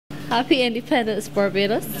Happy Independence,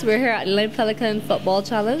 Barbados. We're here at the Pelican Football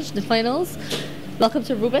Challenge, the finals. Welcome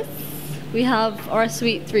to Rubis. We have our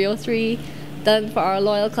Suite 303 done for our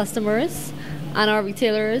loyal customers and our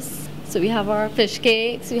retailers. So we have our fish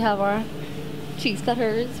cakes, we have our cheese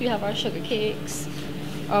cutters, we have our sugar cakes,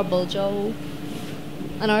 our buljo,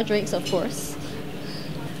 and our drinks, of course.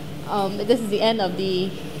 This is the end of the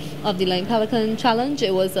Lime Pelican Challenge.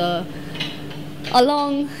 It was a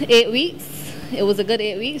long 8 weeks. It was a good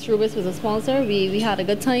 8 weeks. Rubis was a sponsor. We had a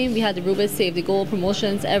good time. We had the Rubis Save the Goal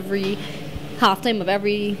promotions every halftime of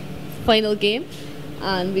every final game.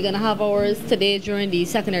 And we're going to have ours today during the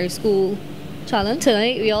secondary school challenge.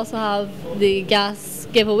 Tonight we also have the gas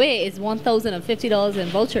giveaway. It's $1,050 in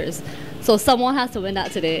vouchers. So someone has to win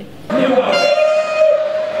that today. Get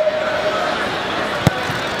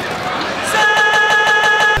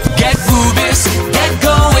Rubis, get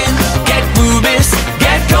going, get Rubis,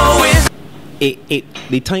 get going.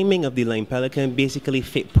 The timing of the Lime Pelican basically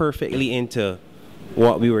fit perfectly into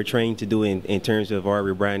what we were trying to do in terms of our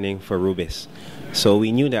rebranding for Rubis. So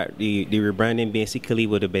we knew that the rebranding basically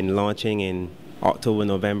would have been launching in October,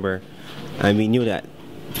 November, and we knew that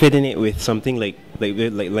fitting it with something like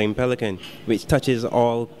Lime Pelican, which touches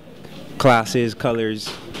all classes,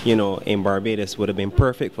 colors, you know, in Barbados, would have been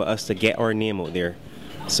perfect for us to get our name out there.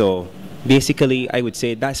 So basically, I would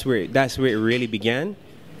say that's where it really began.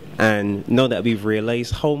 And now that we've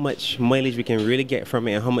realized how much mileage we can really get from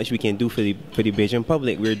it and how much we can do for the Bajan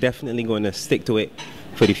public, we're definitely going to stick to it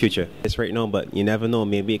for the future. It's right now, but you never know.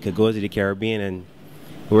 Maybe it could go to the Caribbean, and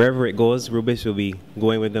wherever it goes, Rubis will be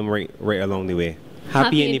going with them right along the way.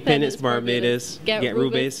 Happy Independence, Barbados. Get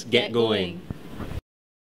Rubis, get going.